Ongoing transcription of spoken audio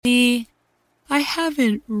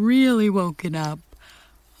haven't really woken up.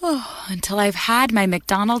 Until I've had my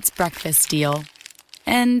McDonald's breakfast deal.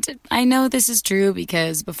 And I know this is true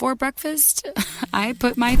because before breakfast, I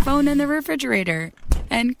put my phone in the refrigerator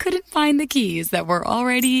and couldn't find the keys that were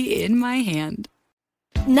already in my hand.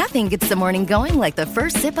 Nothing gets the morning going like the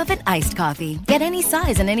first sip of an iced coffee. Get any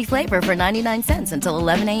size and any flavor for 99 cents until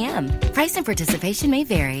 11 a.m. Price and participation may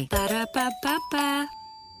vary. Ba-da-ba-ba-ba.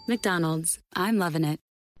 McDonald's. I'm loving it.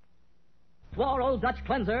 Floral Dutch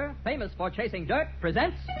Cleanser, famous for chasing dirt,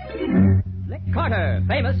 presents Nick Carter,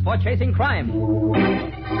 famous for chasing crime.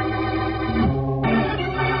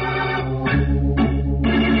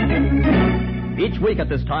 Each week at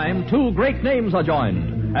this time, two great names are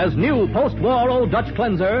joined, as new post-war Old Dutch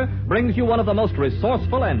Cleanser brings you one of the most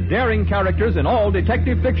resourceful and daring characters in all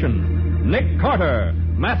detective fiction, Nick Carter,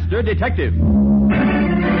 Master Detective.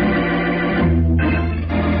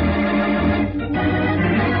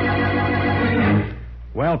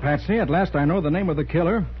 Well, Patsy, at last I know the name of the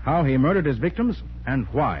killer, how he murdered his victims, and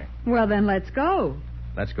why. Well, then let's go.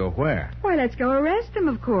 Let's go where? Why, let's go arrest him,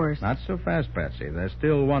 of course. Not so fast, Patsy. There's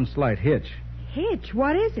still one slight hitch. Hitch?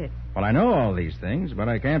 What is it? Well, I know all these things, but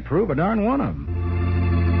I can't prove a darn one of them.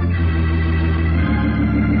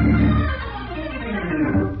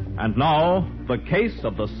 And now, the case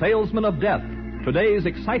of the Salesman of Death. Today's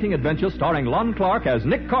exciting adventure starring Lon Clark as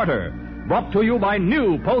Nick Carter. Brought to you by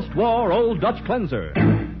new post-war Old Dutch Cleanser.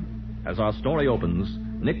 As our story opens,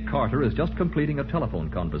 Nick Carter is just completing a telephone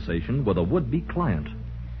conversation with a would-be client.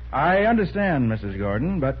 I understand, Mrs.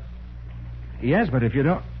 Gordon, but... Yes, but if you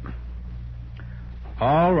don't...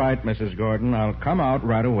 All right, Mrs. Gordon, I'll come out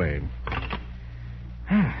right away.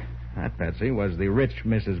 That, Patsy, was the rich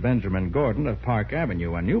Mrs. Benjamin Gordon of Park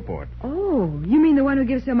Avenue on Newport. Oh, you mean the one who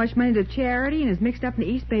gives so much money to charity and is mixed up in the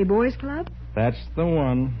East Bay Boys Club? That's the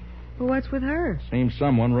one. Well, what's with her? Seems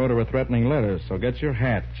someone wrote her a threatening letter, so get your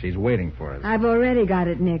hat. She's waiting for us. I've already got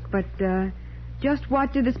it, Nick, but, just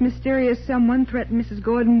what did this mysterious someone threaten Mrs.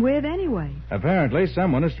 Gordon with, anyway? Apparently,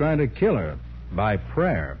 someone is trying to kill her by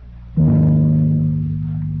prayer.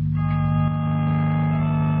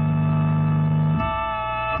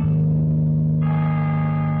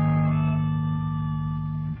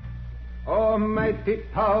 Almighty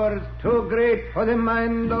powers too great for the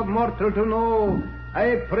mind of mortal to know,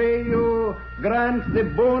 I pray you grant the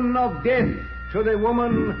boon of death to the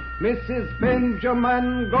woman Mrs.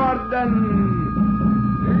 Benjamin Gordon.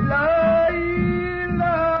 La,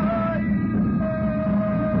 la,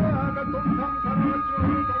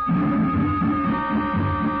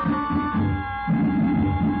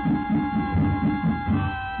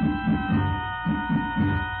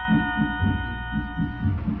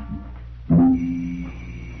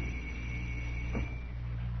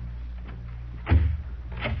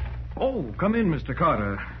 Oh, come in, Mr.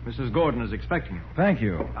 Carter. Mrs. Gordon is expecting you. Thank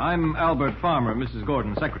you. I'm Albert Farmer, Mrs.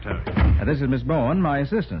 Gordon's secretary. This is Miss Bowen, my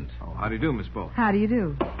assistant. Oh, how do you do, Miss Bowen? How do you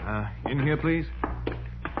do? In here, please.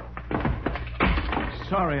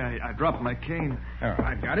 Sorry, I dropped my cane. Oh,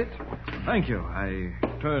 I got it. Thank you. I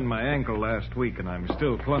turned my ankle last week, and I'm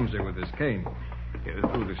still clumsy with this cane. Here,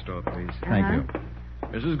 through the store, please. Thank you.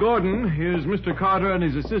 Mrs. Gordon, here's Mr. Carter and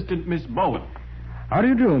his assistant, Miss Bowen. How do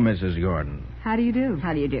you do, Mrs. Gordon? How do you do?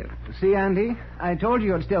 How do you do? See, Andy, I told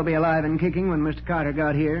you you'd still be alive and kicking when Mr. Carter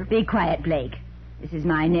got here. Be quiet, Blake. This is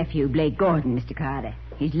my nephew, Blake Gordon, Mr. Carter.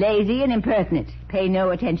 He's lazy and impertinent. Pay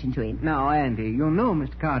no attention to him. Now, Andy, you know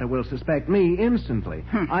Mr. Carter will suspect me instantly.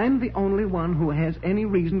 I'm the only one who has any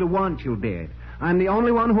reason to want you dead. I'm the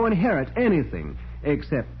only one who inherits anything,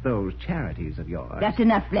 except those charities of yours. That's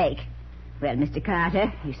enough, Blake. Well, Mr.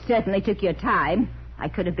 Carter, you certainly took your time. I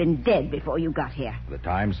could have been dead before you got here. The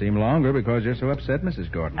time seemed longer because you're so upset,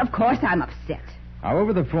 Mrs. Gordon. Of course I'm upset. Now,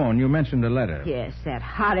 over the phone, you mentioned a letter. Yes, that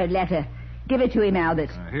horrid letter. Give it to him, Albert.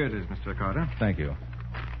 Here it is, Mr. Carter. Thank you.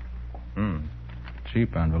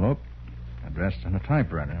 Cheap envelope. Addressed on a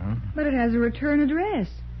typewriter, huh? But it has a return address.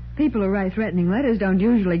 People who write threatening letters don't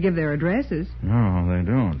usually give their addresses. No, they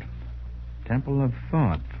don't. Temple of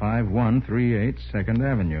Thought, 5138 2nd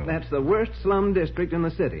Avenue. That's the worst slum district in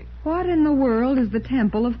the city. What in the world is the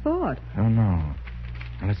Temple of Thought? Oh, no. Now,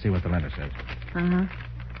 let's see what the letter says. Uh-huh.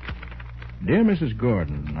 Dear Mrs.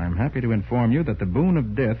 Gordon, I'm happy to inform you that the boon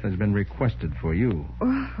of death has been requested for you.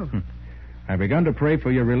 Oh. I've begun to pray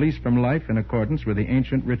for your release from life in accordance with the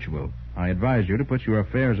ancient ritual. I advise you to put your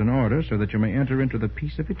affairs in order so that you may enter into the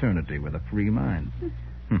peace of eternity with a free mind.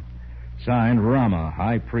 Signed, Rama,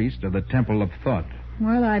 High Priest of the Temple of Thought.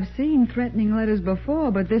 Well, I've seen threatening letters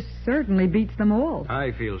before, but this certainly beats them all.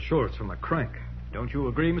 I feel sure it's from a crank. Don't you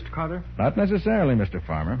agree, Mr. Carter? Not necessarily, Mr.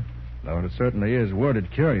 Farmer. though it certainly is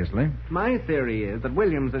worded curiously. My theory is that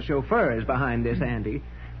Williams, the chauffeur, is behind this, Andy.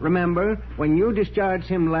 Remember, when you discharged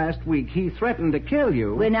him last week, he threatened to kill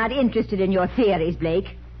you. We're not interested in your theories,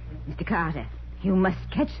 Blake. Mr. Carter, you must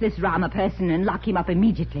catch this Rama person and lock him up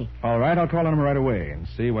immediately. All right, I'll call on him right away and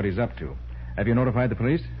see what he's up to. Have you notified the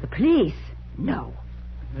police? The police? No.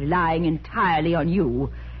 I'm relying entirely on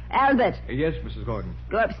you. Albert. Yes, Mrs. Gordon.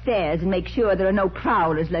 Go upstairs and make sure there are no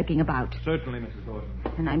prowlers lurking about. Certainly, Mrs. Gordon.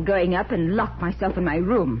 And I'm going up and lock myself in my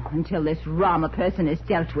room until this Rama person is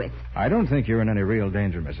dealt with. I don't think you're in any real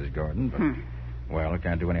danger, Mrs. Gordon, but, well, it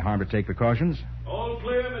can't do any harm to take precautions. All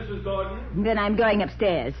clear, Mrs. Gordon. Then I'm going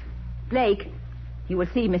upstairs. Blake, you will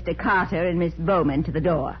see Mr. Carter and Miss Bowman to the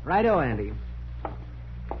door. Righto, Andy.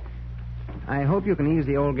 I hope you can ease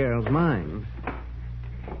the old girl's mind.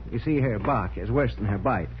 You see, her bark is worse than her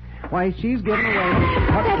bite. Why, she's given away...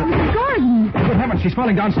 That's Mrs. Gordon. What happened? She's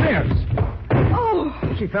falling downstairs.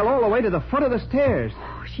 Oh, She fell all the way to the foot of the stairs.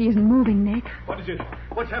 she isn't moving, Nick. What is it?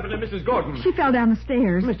 What's happened to Mrs. Gordon? She fell down the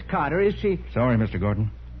stairs. Mr. Carter, is she... Sorry, Mr.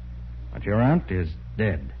 Gordon, but your aunt is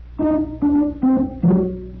dead.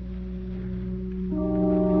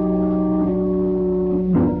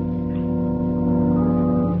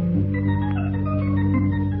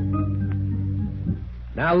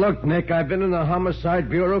 Now, look, Nick, I've been in the Homicide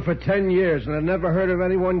Bureau for 10 years, and I've never heard of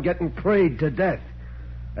anyone getting prayed to death.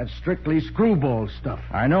 That's strictly screwball stuff.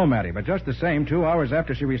 I know, Matty, but just the same, 2 hours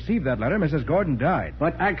after she received that letter, Mrs. Gordon died.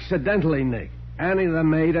 But accidentally, Nick. Annie the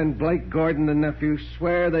maid and Blake Gordon the nephew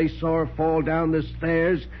swear they saw her fall down the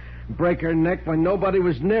stairs, break her neck when nobody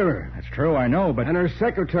was near her. That's true, I know, but... And her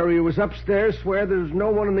secretary who was upstairs swear there was no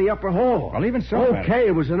one in the upper hall. Well, even so, Matty. Okay,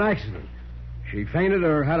 it was an accident. She fainted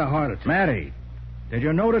or had a heart attack. Matty, did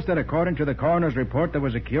you notice that according to the coroner's report, there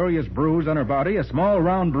was a curious bruise on her body, a small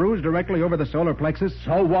round bruise directly over the solar plexus?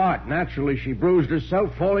 So what? Naturally, she bruised herself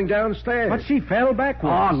falling downstairs. But she fell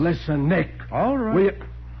backwards. Oh, listen, Nick. All right. Will you...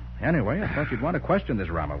 Anyway, I thought you'd want to question this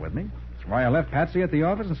Rama with me. That's why I left Patsy at the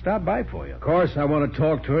office and stopped by for you. Of course I want to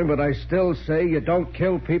talk to him, but I still say you don't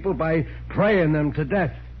kill people by praying them to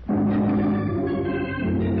death.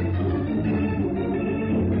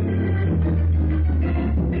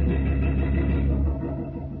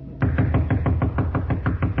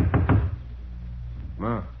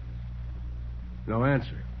 No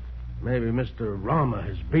answer. Maybe Mr. Rama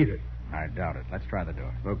has beat it. I doubt it. Let's try the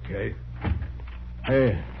door. Okay.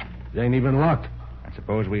 Hey, it ain't even locked. I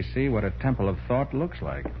suppose we see what a temple of thought looks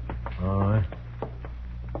like. All right.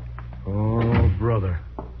 Oh, brother.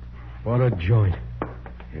 What a joint.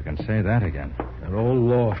 You can say that again. That old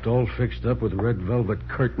loft all fixed up with red velvet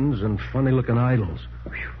curtains and funny-looking idols.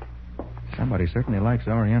 Somebody certainly likes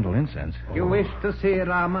Oriental incense. You wish to see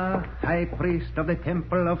Rama, high priest of the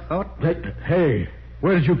Temple of Thought? Hey,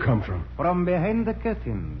 where did you come from? From behind the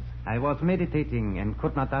curtains. I was meditating and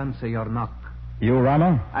could not answer your knock. You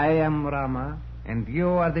Rama? I am Rama, and you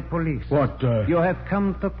are the police. What, You have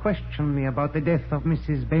come to question me about the death of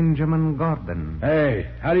Mrs. Benjamin Gordon. Hey,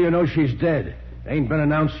 how do you know she's dead? Ain't been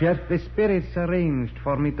announced yet? The spirits arranged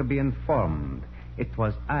for me to be informed. It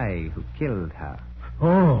was I who killed her.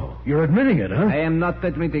 Oh, you're admitting it, huh? I am not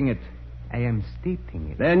admitting it. I am stating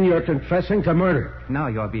it. Then you're confessing to murder. Now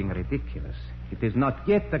you are being ridiculous. It is not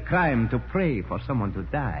yet a crime to pray for someone to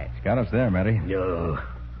die. Got us there, Matty. No.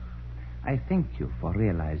 I thank you for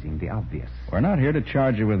realizing the obvious. We're not here to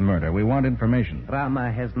charge you with murder. We want information.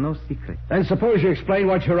 Rama has no secret. Then suppose you explain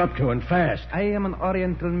what you're up to, and fast. I am an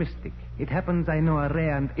Oriental mystic. It happens I know a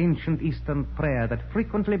rare and ancient Eastern prayer that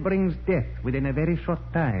frequently brings death within a very short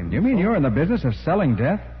time. You mean you're in the business of selling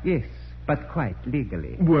death? Yes, but quite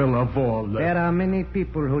legally. Well, of all the... There are many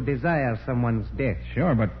people who desire someone's death.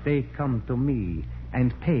 Sure, but... They come to me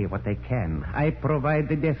and pay what they can. I provide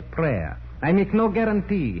the death prayer. I make no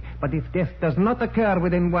guarantee, but if death does not occur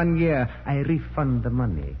within 1 year, I refund the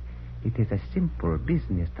money. It is a simple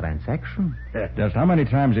business transaction. Just how many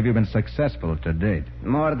times have you been successful to date?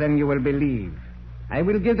 More than you will believe. I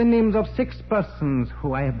will give the names of 6 persons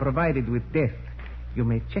who I have provided with death. You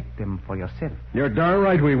may check them for yourself. You're darn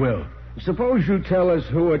right we will. Suppose you tell us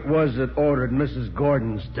who it was that ordered Mrs.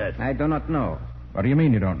 Gordon's death. I do not know. What do you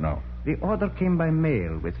mean you don't know? The order came by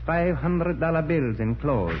mail with $500 bills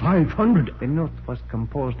enclosed. 500? The note was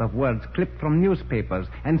composed of words clipped from newspapers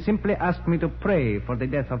and simply asked me to pray for the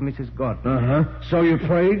death of Mrs. Gordon. Uh-huh. So you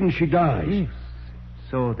prayed and she dies? Yes.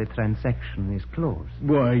 So the transaction is closed.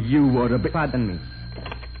 Why, you ought to be... Pardon me.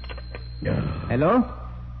 Hello?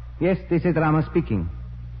 Yes, this is Rama speaking.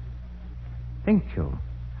 Thank you.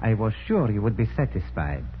 I was sure you would be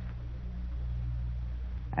satisfied.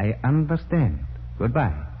 I understand.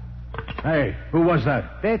 Goodbye. Hey, who was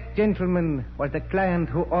that? That gentleman was the client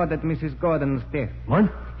who ordered Mrs. Gordon's death.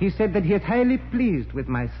 What? He said that he is highly pleased with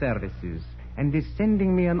my services and is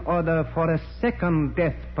sending me an order for a second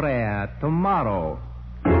death prayer tomorrow.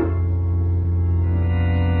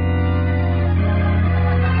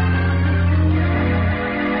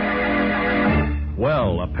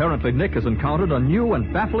 Well, apparently Nick has encountered a new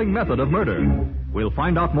and baffling method of murder. We'll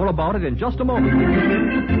find out more about it in just a moment.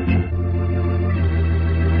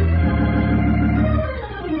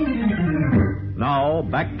 Now,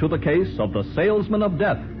 back to the case of the Salesman of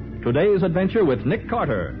Death. Today's adventure with Nick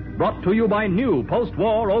Carter, brought to you by new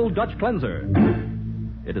post-war Old Dutch Cleanser.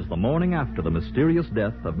 It is the morning after the mysterious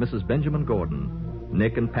death of Mrs. Benjamin Gordon.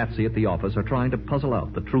 Nick and Patsy at the office are trying to puzzle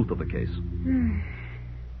out the truth of the case.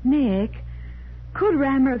 Nick, could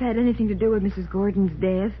Rammer have had anything to do with Mrs. Gordon's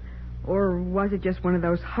death? Or was it just one of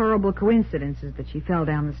those horrible coincidences that she fell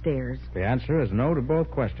down the stairs? The answer is no to both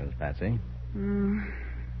questions, Patsy.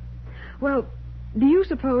 Well, do you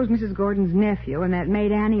suppose Mrs. Gordon's nephew and that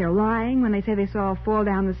maid Annie are lying when they say they saw her fall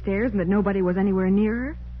down the stairs and that nobody was anywhere near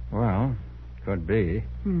her? Well, could be.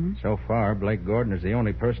 So far, Blake Gordon is the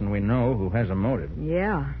only person we know who has a motive.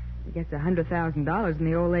 Yeah. He gets $100,000 in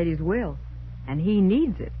the old lady's will. And he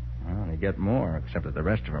needs it. Well, he'd get more, except that the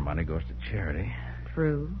rest of her money goes to charity.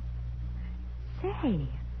 True. Say,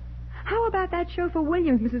 how about that chauffeur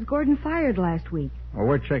Williams Mrs. Gordon fired last week? Well,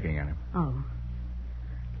 we're checking on him. Oh.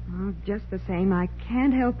 Well, just the same, I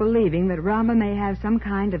can't help believing that Rama may have some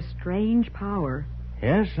kind of strange power.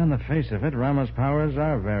 Yes, on the face of it, Rama's powers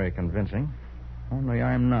are very convincing. Only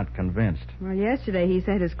I'm not convinced. Well, yesterday he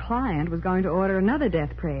said his client was going to order another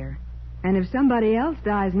death prayer. And if somebody else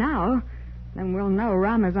dies now, then we'll know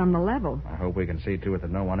Rama's on the level. I hope we can see to it that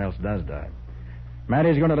no one else does die.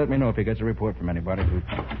 Matty's going to let me know if he gets a report from anybody who...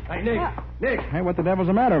 Hey, Nick. Nick. Hey, what the devil's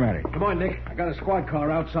the matter, Matty? Come on, Nick. I got a squad car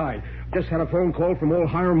outside. Just had a phone call from old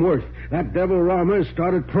Hiram Worth. That devil Rama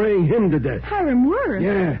started praying him to death. Hiram Worth?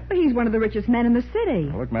 Yeah. But he's one of the richest men in the city.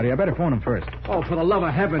 Well, look, Matty, I better phone him first. Oh, for the love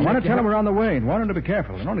of heaven. I want Nick, to tell him we're on the way and warn him to be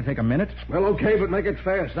careful. It'll only take a minute. Well, okay, but make it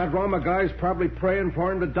fast. That Rama guy's probably praying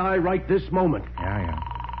for him to die right this moment. Yeah.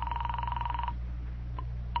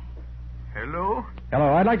 Hello?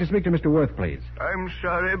 Hello, I'd like to speak to Mr. Worth, please. I'm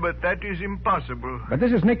sorry, but that is impossible. But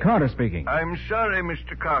this is Nick Carter speaking. I'm sorry,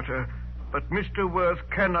 Mr. Carter, but Mr. Worth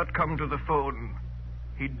cannot come to the phone.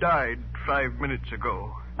 He died 5 minutes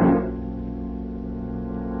ago.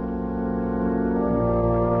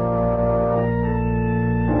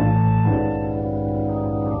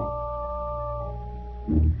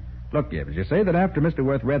 Look, Gibbs, you say that after Mr.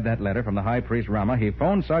 Worth read that letter from the high priest Rama, he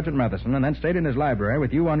phoned Sergeant Matheson and then stayed in his library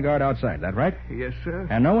with you on guard outside. Is that right? Yes, sir.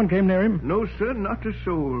 And no one came near him? No, sir, not a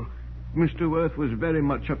soul. Mr. Worth was very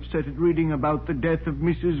much upset at reading about the death of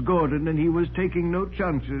Mrs. Gordon, and he was taking no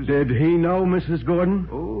chances. Did he know Mrs. Gordon?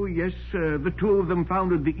 Oh, yes, sir. The two of them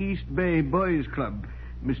founded the East Bay Boys Club.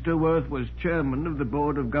 Mr. Worth was chairman of the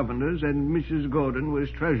Board of Governors, and Mrs. Gordon was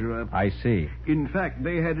treasurer. I see. In fact,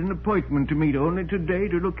 they had an appointment to meet only today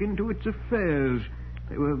to look into its affairs.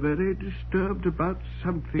 They were very disturbed about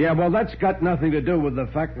something. Yeah, well, that's got nothing to do with the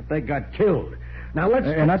fact that they got killed. Now, let's...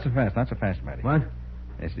 Not so fast, Matty. What?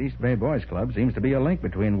 This East Bay Boys Club seems to be a link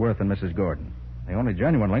between Worth and Mrs. Gordon. The only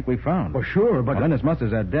genuine link we found. Well, sure, but... Well, then, as much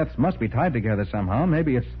as their deaths must be tied together somehow,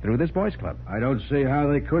 maybe it's through this boys' club. I don't see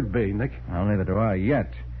how they could be, Nick. Well, neither do I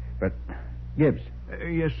yet. But, Gibbs.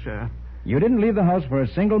 Yes, sir. You didn't leave the house for a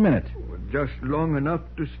single minute. Just long enough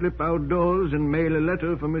to slip outdoors and mail a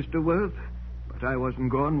letter for Mr. Worth. But I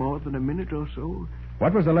wasn't gone more than a minute or so.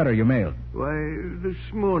 What was the letter you mailed? Why,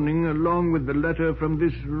 this morning, along with the letter from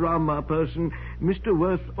this Rama person, Mr.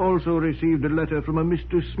 Worth also received a letter from a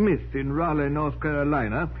Mr. Smith in Raleigh, North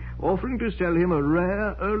Carolina, offering to sell him a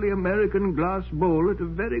rare early American glass bowl at a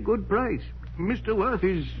very good price. Mr. Worth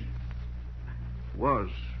was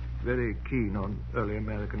very keen on early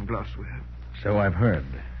American glassware. So I've heard.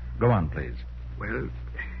 Go on, please. Well,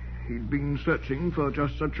 he'd been searching for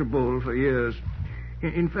just such a bowl for years.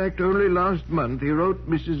 In fact, only last month he wrote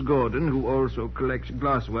Mrs. Gordon, who also collects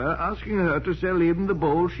glassware, asking her to sell him the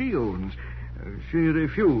bowl she owns. She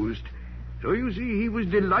refused. So you see, he was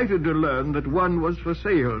delighted to learn that one was for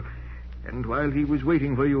sale. And while he was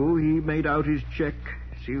waiting for you, he made out his check,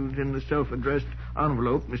 sealed in the self-addressed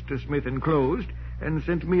envelope Mr. Smith enclosed, and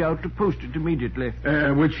sent me out to post it immediately.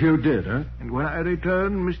 Which you did, huh? And when I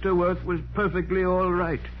returned, Mr. Worth was perfectly all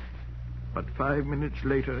right. But 5 minutes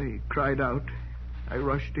later, he cried out. I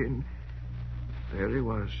rushed in. There he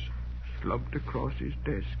was, slumped across his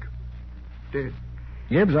desk, dead.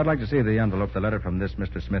 Gibbs, I'd like to see the envelope the letter from this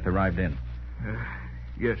Mr. Smith arrived in.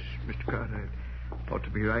 Yes, Mr. Carter. It ought to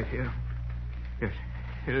be right here. Yes,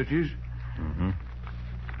 here it is. Mm-hmm.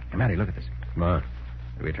 Hey, Matty, look at this. What?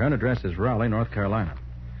 The return address is Raleigh, North Carolina.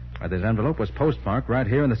 But this envelope was postmarked right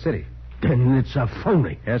here in the city. Then it's a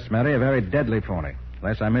phony. Yes, Matty, a very deadly phony.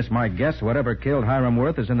 Unless I miss my guess, whatever killed Hiram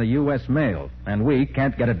Worth is in the U.S. mail, and we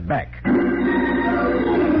can't get it back.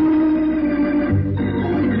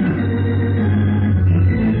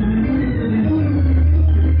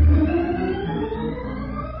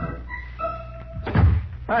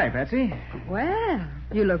 Hi, Patsy. Well,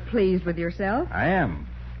 you look pleased with yourself. I am.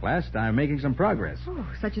 Last, I'm making some progress. Oh,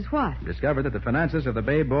 such as what? Discovered that the finances of the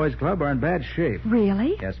Bay Boys Club are in bad shape.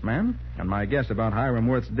 Really? Yes, ma'am. And my guess about Hiram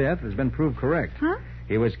Worth's death has been proved correct. Huh?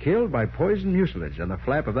 He was killed by poison mucilage on the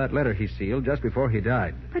flap of that letter he sealed just before he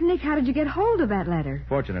died. But, Nick, how did you get hold of that letter?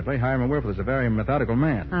 Fortunately, Hiram Worth was a very methodical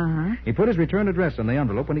man. Uh-huh. He put his return address on the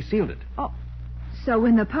envelope when he sealed it. Oh, so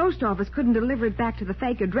when the post office couldn't deliver it back to the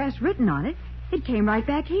fake address written on it, it came right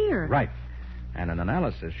back here. Right. And an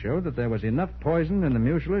analysis showed that there was enough poison in the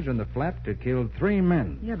mucilage and the flap to kill 3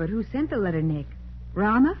 men. Yeah, but who sent the letter, Nick?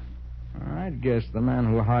 Rama? I'd guess the man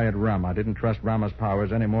who hired Rama didn't trust Rama's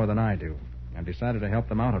powers any more than I do, and decided to help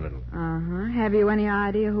them out a little. Uh-huh. Have you any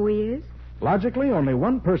idea who he is? Logically, only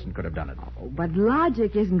one person could have done it. Oh, but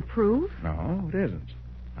logic isn't proof. No, it isn't.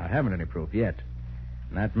 I haven't any proof yet.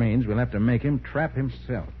 And that means we'll have to make him trap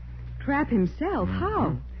himself. Trap himself? Mm-hmm.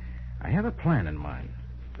 How? I have a plan in mind.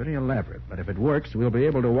 Pretty elaborate, but if it works, we'll be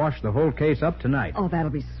able to wash the whole case up tonight. Oh, that'll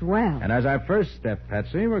be swell. And as our first step,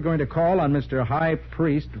 Patsy, we're going to call on Mr. High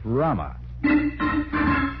Priest Rama.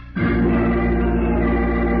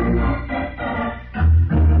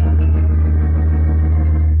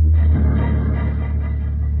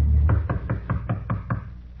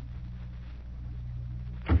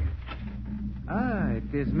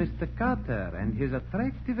 It is Mr. Carter and his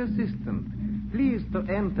attractive assistant. Please to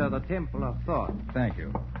enter the Temple of Thought. Thank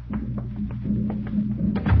you.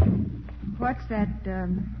 What's that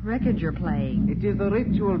record you're playing? It is the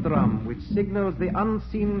ritual drum which signals the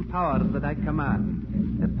unseen powers that I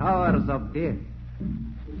command. The powers of death.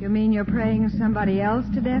 You mean you're praying somebody else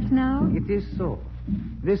to death now? It is so.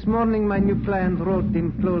 This morning my new client wrote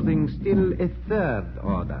in closing still a third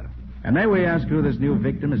order. And may we ask who this new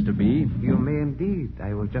victim is to be? You may indeed.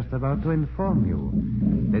 I was just about to inform you.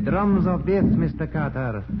 The drums of death, Mr.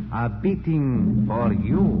 Carter, are beating for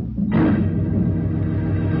you.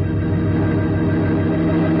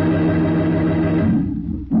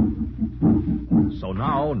 So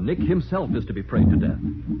now Nick himself is to be prayed to death.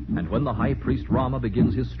 And when the high priest Rama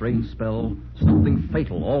begins his strange spell, something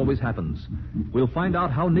fatal always happens. We'll find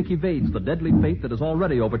out how Nick evades the deadly fate that has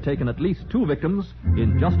already overtaken at least 2 victims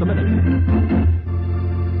in just a minute.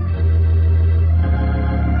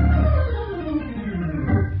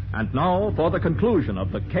 And now for the conclusion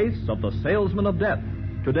of the case of the Salesman of Death.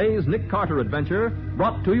 Today's Nick Carter adventure,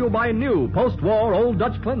 brought to you by new post-war Old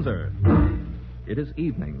Dutch Cleanser. It is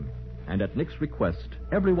evening. And at Nick's request,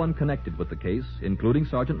 everyone connected with the case, including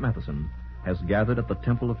Sergeant Matheson, has gathered at the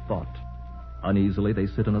Temple of Thought. Uneasily, they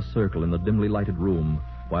sit in a circle in the dimly lighted room,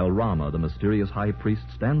 while Rama, the mysterious high priest,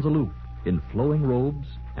 stands aloof in flowing robes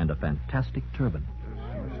and a fantastic turban.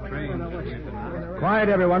 Quiet,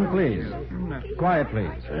 everyone, please. Quiet,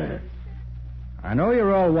 please. I know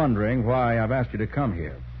you're all wondering why I've asked you to come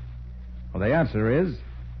here. Well, the answer is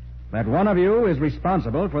that one of you is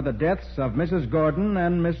responsible for the deaths of Mrs. Gordon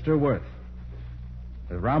and Mr. Worth.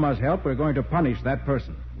 With Rama's help, we're going to punish that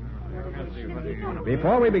person.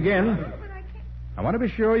 Before we begin, I want to be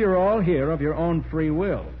sure you're all here of your own free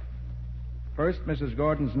will. First, Mrs.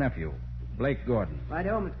 Gordon's nephew, Blake Gordon. Right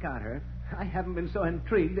home, Miss Carter. I haven't been so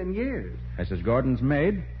intrigued in years. Mrs. Gordon's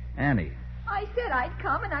maid, Annie. I said I'd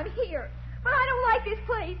come, and I'm here. But I don't like this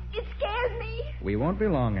place. It scares me. We won't be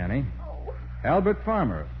long, Annie. Oh. Albert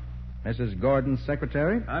Farmer, Mrs. Gordon's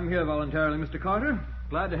secretary. I'm here voluntarily, Mr. Carter.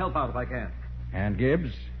 Glad to help out if I can. Ann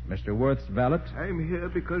Gibbs, Mr. Worth's valet. I'm here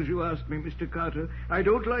because you asked me, Mr. Carter. I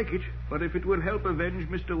don't like it, but if it will help avenge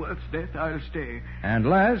Mr. Worth's death, I'll stay. And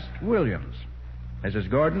last, Williams, Mrs.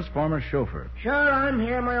 Gordon's former chauffeur. Sure, I'm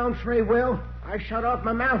here of my own free will. I shut off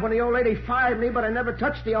my mouth when the old lady fired me, but I never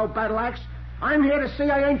touched the old battle axe. I'm here to see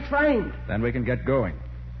I ain't framed. Then we can get going.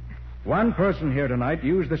 One person here tonight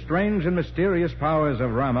used the strange and mysterious powers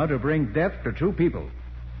of Rama to bring death to 2 people.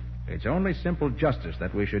 It's only simple justice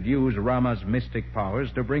that we should use Rama's mystic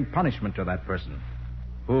powers to bring punishment to that person,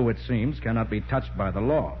 who, it seems, cannot be touched by the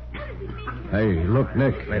law. Hey, look,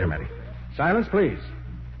 Nick. Wait a minute. Silence, please.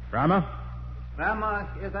 Rama? Rama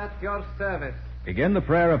is at your service. Begin the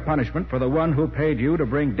prayer of punishment for the one who paid you to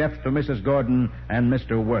bring death to Mrs. Gordon and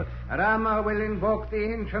Mr. Worth. Rama will invoke the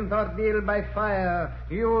ancient ordeal by fire,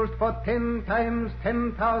 used for 10 times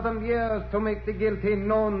 10,000 years to make the guilty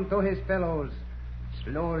known to his fellows.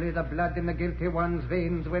 Slowly the blood in the guilty one's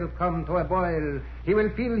veins will come to a boil. He will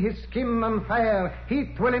feel his skin on fire.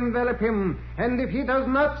 Heat will envelop him. And if he does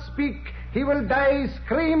not speak, he will die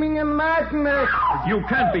screaming in madness. You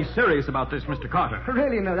can't be serious about this, Mr. Carter.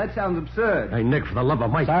 Really, no, that sounds absurd. Hey, Nick, for the love of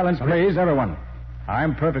Mike. Silence, please, everyone.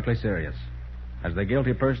 I'm perfectly serious, as the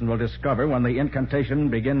guilty person will discover when the incantation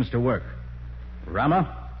begins to work.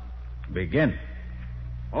 Rama, begin.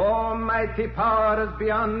 Almighty powers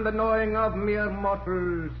beyond the knowing of mere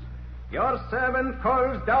mortals, your servant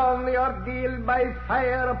calls down the ordeal by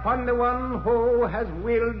fire upon the one who has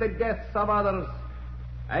willed the deaths of others.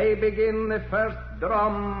 I begin the first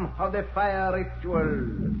drum of the fire ritual.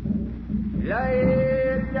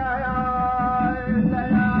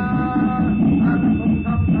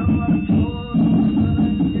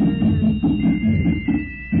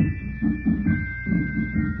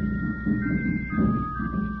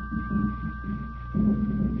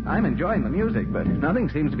 I'm enjoying the music, but nothing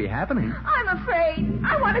seems to be happening. I'm afraid.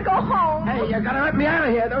 I want to go home. Hey, you gotta let me out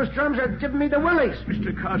of here. Those drums are giving me the willies.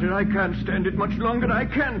 Mr. Carter, I can't stand it much longer. I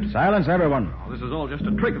can't. Silence, everyone. Oh, this is all just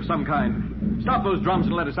a trick of some kind. Stop those drums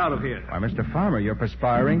and let us out of here. Why, Mr. Farmer, you're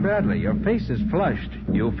perspiring badly. Your face is flushed.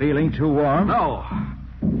 You feeling too warm? No.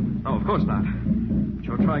 No, of course not. But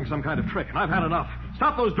you're trying some kind of trick, and I've had enough.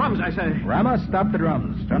 Stop those drums, I say. Rama, stop the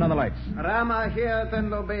drums. Turn on the lights. Rama hears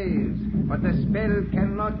and obeys, but the spell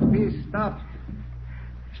cannot be stopped.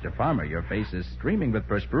 Mr. Farmer, your face is streaming with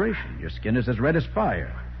perspiration. Your skin is as red as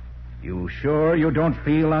fire. You sure you don't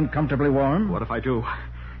feel uncomfortably warm? What if I do?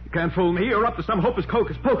 You can't fool me. You're up to some hocus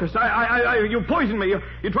pocus. You poisoned me.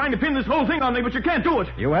 You're trying to pin this whole thing on me, but you can't do it.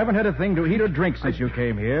 You haven't had a thing to eat or drink since you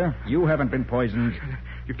came here. You haven't been poisoned.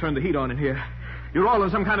 You've turned the heat on in here. You're all in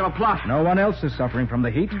some kind of a plot. No one else is suffering from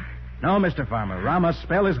the heat. No, Mr. Farmer. Rama's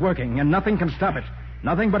spell is working, and nothing can stop it.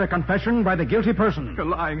 Nothing but a confession by the guilty person. You're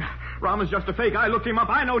lying. Rama's just a fake. I looked him up.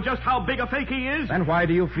 I know just how big a fake he is. Then why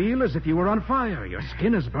do you feel as if you were on fire? Your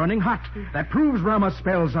skin is burning hot. That proves Rama's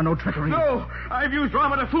spells are no trickery. No, I've used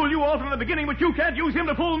Rama to fool you all from the beginning, but you can't use him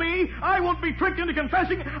to fool me. I won't be tricked into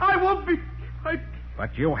confessing. I won't be...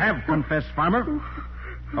 But you have confessed, Farmer.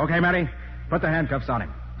 Okay, Mary, put the handcuffs on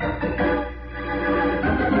him.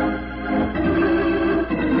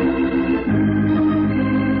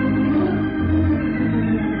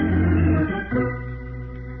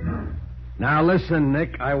 Now listen,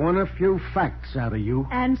 Nick, I want a few facts out of you.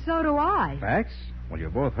 And so do I. Facts? Well, you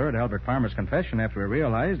both heard Albert Farmer's confession after he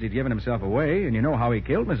realized he'd given himself away, and you know how he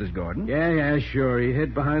killed Mrs. Gordon. Yeah, sure. He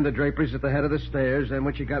hid behind the draperies at the head of the stairs, and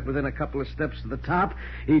when she got within a couple of steps to the top,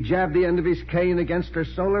 he jabbed the end of his cane against her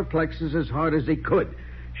solar plexus as hard as he could.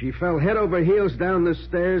 She fell head over heels down the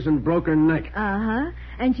stairs and broke her neck. Uh-huh.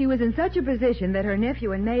 And she was in such a position that her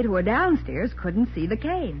nephew and maid who were downstairs couldn't see the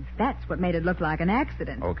cane. That's what made it look like an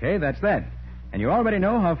accident. Okay, that's that. And you already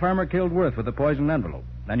know how Farmer killed Worth with the poisoned envelope.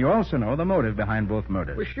 And you also know the motive behind both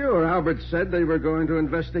murders. Well, sure. Albert said they were going to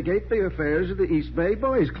investigate the affairs of the East Bay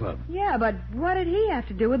Boys Club. Yeah, but what did he have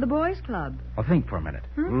to do with the boys' club? Well, think for a minute.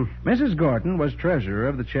 Mrs. Gordon was treasurer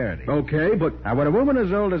of the charity. Okay, but... Now, would a woman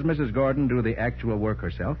as old as Mrs. Gordon do the actual work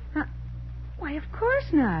herself? Why, of course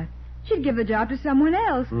not. She'd give the job to someone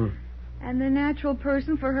else. And the natural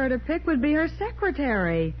person for her to pick would be her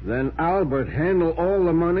secretary. Then Albert handled all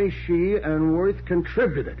the money she and Worth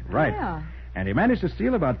contributed. Right. Yeah. And he managed to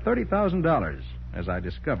steal about $30,000, as I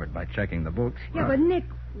discovered by checking the books. Yeah, but Nick,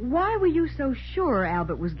 why were you so sure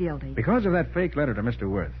Albert was guilty? Because of that fake letter to Mr.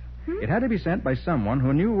 Worth. It had to be sent by someone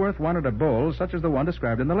who knew Worth wanted a bowl such as the one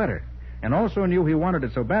described in the letter, and also knew he wanted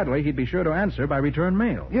it so badly he'd be sure to answer by return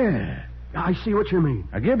mail. Yeah, I see what you mean.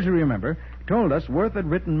 Now, Gibbs, you remember, told us Worth had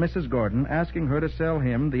written Mrs. Gordon asking her to sell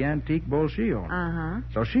him the antique bowl she owned. Uh-huh.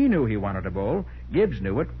 So she knew he wanted a bowl, Gibbs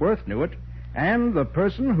knew it, Worth knew it, and the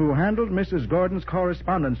person who handled Mrs. Gordon's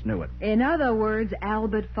correspondence knew it. In other words,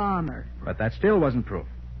 Albert Farmer. But that still wasn't proof.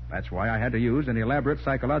 That's why I had to use an elaborate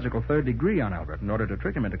psychological third degree on Albert in order to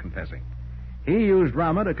trick him into confessing. He used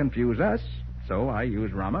Rama to confuse us, so I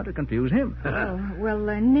used Rama to confuse him. Well,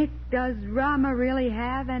 Nick, does Rama really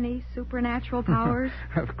have any supernatural powers?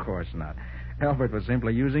 Of course not. Albert was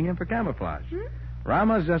simply using him for camouflage.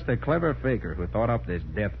 Rama's just a clever faker who thought up this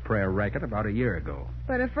death prayer racket about a year ago.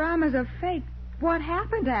 But if Rama's a fake, what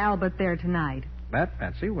happened to Albert there tonight? That,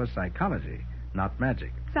 Patsy, was psychology, not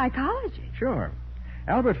magic. Psychology? Sure.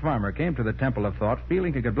 Albert Farmer came to the Temple of Thought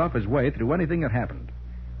feeling he could bluff his way through anything that happened.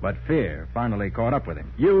 But fear finally caught up with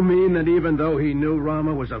him. You mean that even though he knew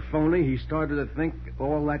Rama was a phony, he started to think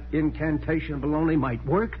all that incantation baloney might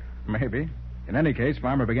work? Maybe. In any case,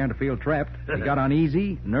 Farmer began to feel trapped. He got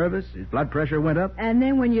uneasy, nervous, his blood pressure went up. And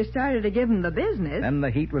then when you started to give him the business... Then the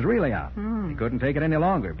heat was really on. He couldn't take it any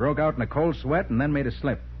longer. Broke out in a cold sweat and then made a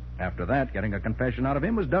slip. After that, getting a confession out of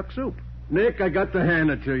him was duck soup. Nick, I got to hand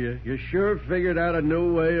it to you. You sure figured out a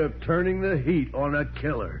new way of turning the heat on a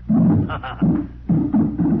killer.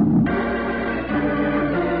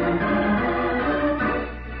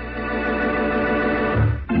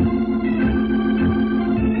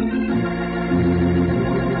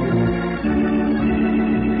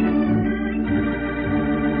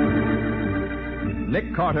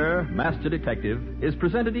 Nick Carter, Master Detective, is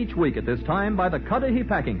presented each week at this time by the Cudahy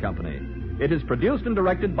Packing Company. It is produced and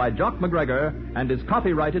directed by Jock McGregor and is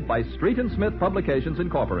copyrighted by Street and Smith Publications,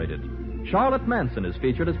 Incorporated. Charlotte Manson is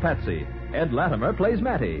featured as Patsy. Ed Latimer plays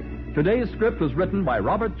Matty. Today's script was written by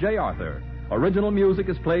Robert J. Arthur. Original music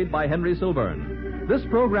is played by Henry Silverne. This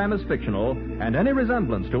program is fictional, and any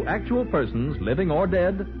resemblance to actual persons, living or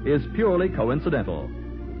dead, is purely coincidental.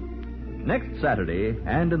 Next Saturday,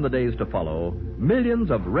 and in the days to follow,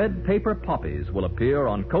 millions of red paper poppies will appear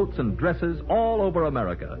on coats and dresses all over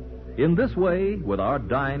America. In this way, with our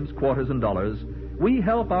dimes, quarters, and dollars, we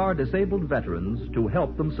help our disabled veterans to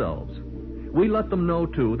help themselves. We let them know,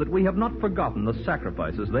 too, that we have not forgotten the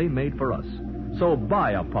sacrifices they made for us. So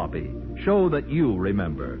buy a poppy. Show that you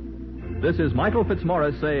remember. This is Michael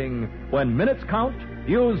Fitzmaurice saying, when minutes count,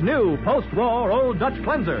 use new post-war Old Dutch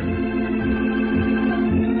Cleanser.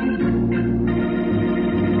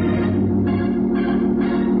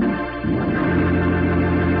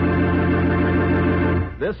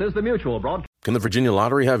 This is the Mutual Broadcast. Can the Virginia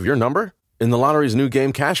Lottery have your number? In the lottery's new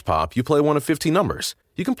game, Cash Pop, you play one of 15 numbers.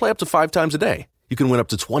 You can play up to 5 times a day. You can win up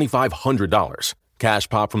to $2,500. Cash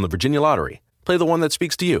Pop from the Virginia Lottery. Play the one that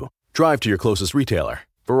speaks to you. Drive to your closest retailer.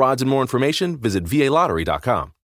 For odds and more information, visit VALottery.com.